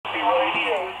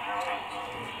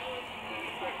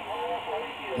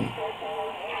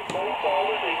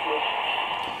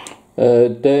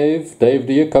Dave,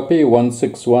 do you copy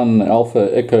 161 Alpha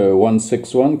Echo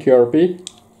 161 QRP?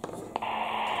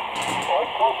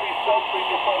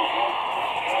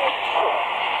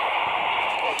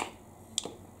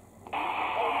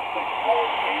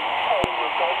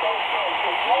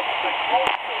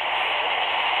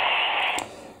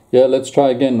 Yeah, let's try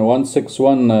again.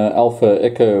 161 Alpha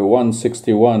Echo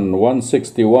 161,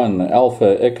 161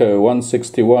 Alpha Echo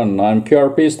 161. I'm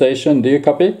QRP station. Do you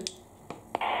copy?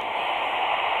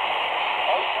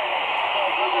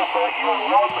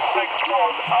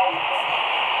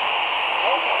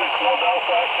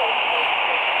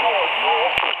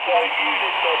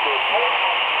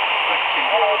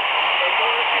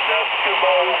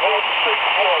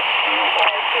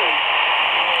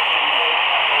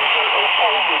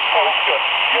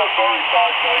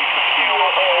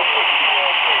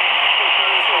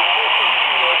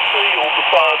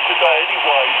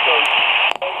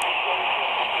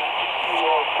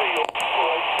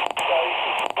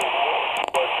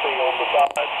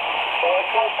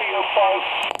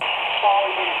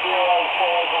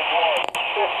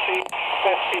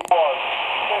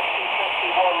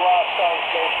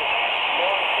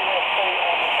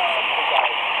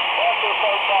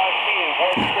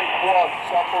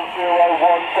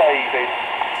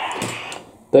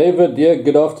 David, yeah,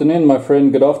 good afternoon, my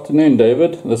friend. Good afternoon,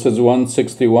 David. This is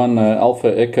 161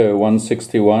 Alpha Echo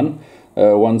 161,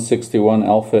 161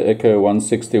 Alpha Echo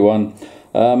 161.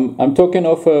 I'm talking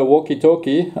off a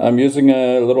walkie-talkie. I'm using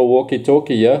a little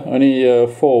walkie-talkie, yeah. Only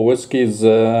 4 whiskies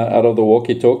out of the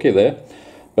walkie-talkie there.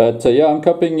 But yeah, I'm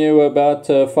copying you about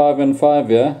 5 and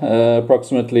 5, yeah.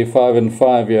 Approximately 5 and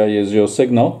 5, yeah, is your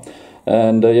signal.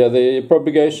 And yeah, the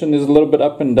propagation is a little bit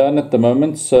up and down at the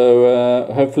moment, so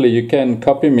hopefully you can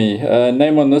copy me.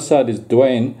 Name on this side is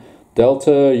Dwayne,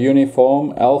 Delta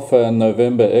Uniform Alpha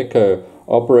November Echo.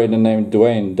 Operator name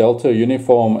Dwayne, Delta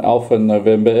Uniform Alpha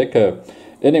November Echo.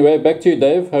 Anyway, back to you,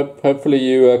 Dave. Hopefully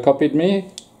you copied me.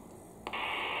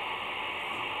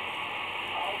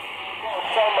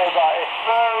 Some of that is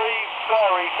very,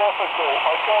 very difficult.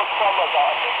 I got some of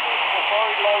that. It's a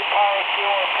very low power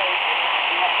QRP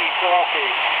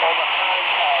walkie-talkie on a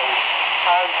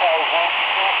handheld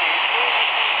walkie-talkie.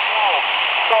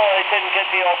 Sorry, I didn't get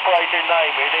the operator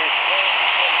name. It is very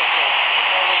difficult.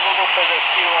 There's a little bit of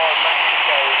QR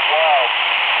Mexico as well.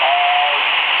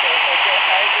 If I get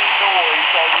any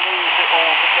noise, I lose it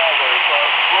altogether. But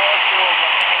Roger on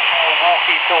the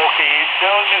walkie-talkie is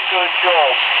doing a good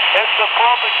job. If the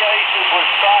propagation was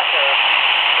better,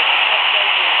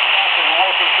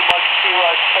 wasn't so much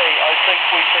QSP, I think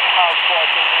we could have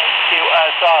quite a nice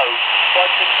QSO, but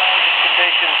the kind of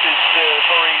conditions is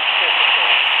very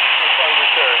difficult to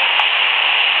return.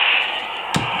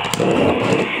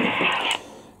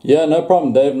 Yeah, no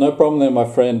problem, Dave. No problem there, my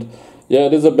friend. Yeah,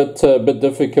 it is a bit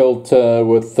difficult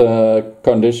with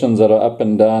conditions that are up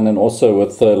and down, and also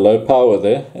with low power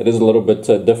there. It is a little bit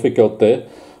difficult there.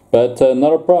 But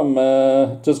not a problem.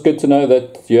 Just good to know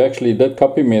that you actually did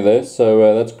copy me there, so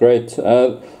that's great.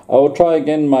 I will try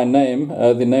again my name.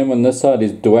 The name on this side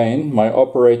is Dwayne. My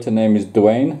operator name is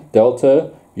Dwayne,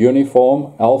 Delta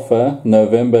Uniform Alpha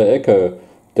November Echo.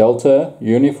 Delta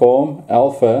Uniform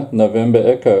Alpha November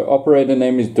Echo. Operator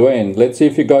name is Dwayne. Let's see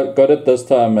if you got it this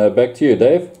time. Back to you,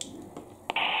 Dave.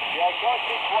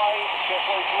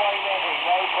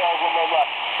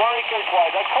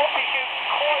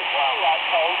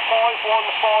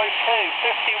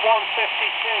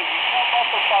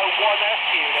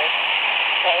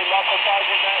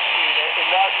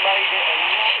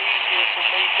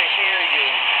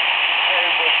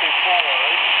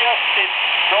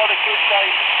 Not a good day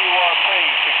for QRP,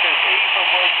 because even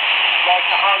with like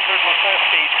 150,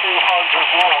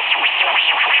 200 watts,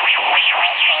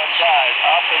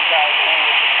 up and down all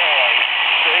of the time.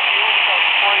 So if you only got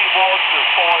 3 watts or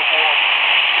 5 watts,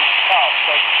 it's tough.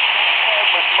 So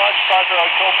it was much better.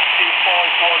 I got to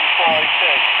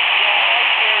 5156. I'm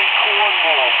here in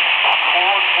Cornwall,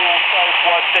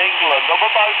 southwest England. I'm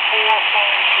about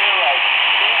 450.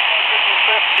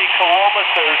 450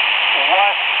 kilometres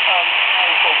west and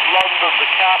south of London, the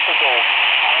capital,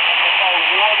 and about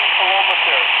 1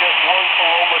 kilometre, just 1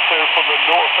 kilometre from the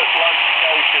North Atlantic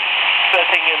Ocean,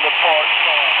 sitting in the Park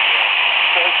Farm.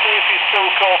 So let's see if he's still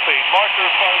copy.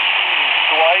 Microphone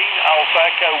Dwayne, Alpha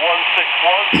Echo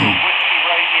 161, Whiskey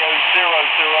Radio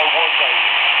 001, David.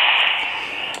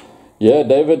 Yeah,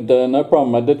 David, no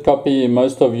problem. I did copy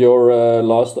most of your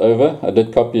last over. I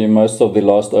did copy most of the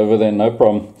last over there, no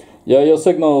problem. Yeah, your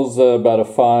signal's about a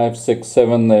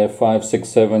 567 there,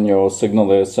 567 your signal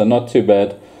there, so not too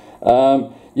bad.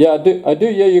 Yeah, I do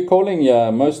hear you calling, yeah,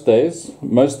 most days.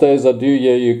 Most days I do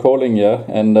hear you calling, yeah,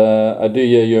 and I do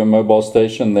hear your mobile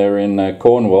station there in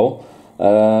Cornwall.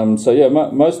 So yeah,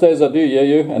 most days I do hear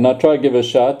you, and I try to give a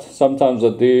shout. Sometimes I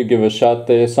do give a shout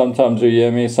there, sometimes you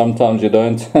hear me, sometimes you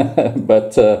don't.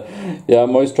 But yeah,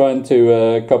 I'm always trying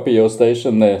to copy your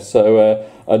station there. So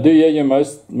I do hear you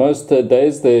most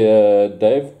days there,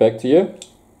 Dave. Back to you.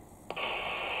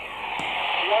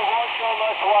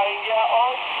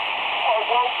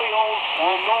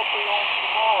 Will not be on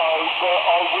tomorrow, but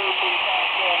I will be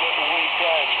back on at the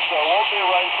weekend. So I won't be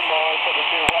around tomorrow, but I'll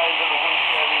be around at the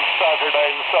weekend, Saturday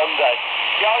and Sunday.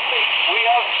 Yeah, I think we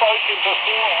have spoken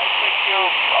before. I think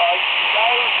I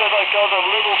know that I got a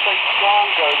little bit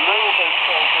stronger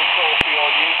coffee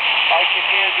on you. I can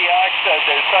hear the accent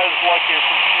there. It sounds like you're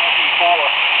from 44.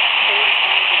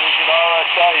 44 is an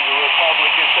RSA, the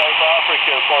Republic of South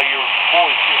Africa, by your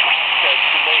voice, your accent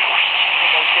to me.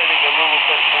 I'm getting a little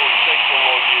bit more signal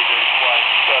on you this way.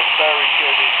 So very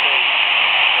good indeed.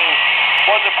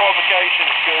 When the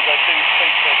propagation's good, I do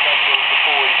speak to a number of the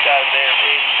boys down there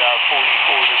in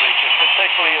 44 Division.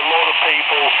 Particularly a lot of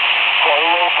people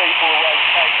around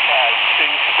Cape Town.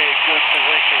 Seems to be a good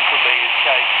position for me in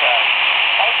Cape Town.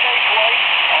 Okay, great.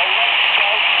 I'll let you go.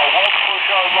 I won't push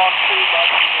our luck too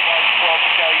much in the way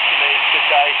propagation is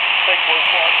today. I think we're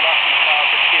quite lucky to have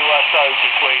the QSO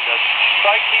between us.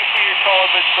 Thank you for your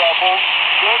time and trouble.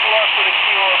 Good luck with the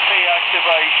QRP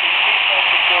activation. Keep up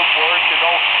the good work, and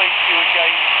I'll speak to you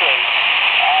again soon.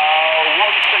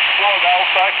 161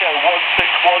 Alpha Echo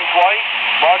 161 Dwight.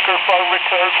 Microphone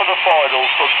return for the finals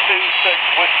from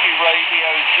 26 Whiskey Radio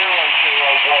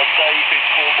 001 Dave in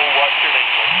Cornwall, Western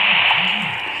England.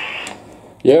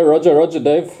 Yeah, Roger,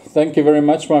 Dave. Thank you very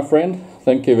much, my friend.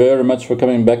 Thank you very much for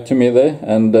coming back to me there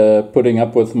and putting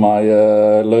up with my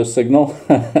low signal.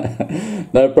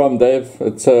 No problem, Dave.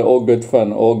 It's all good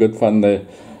fun there.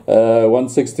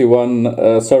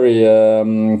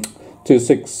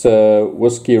 26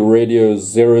 Whiskey Radio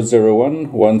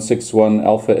 001, 161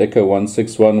 Alpha Echo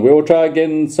 161. We will try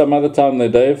again some other time there,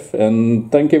 Dave.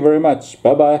 And thank you very much.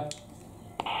 Bye-bye.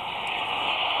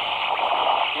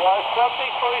 Yeah,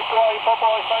 73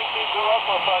 Bye-bye. Thank you. Good luck,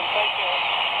 my friend. Thank you.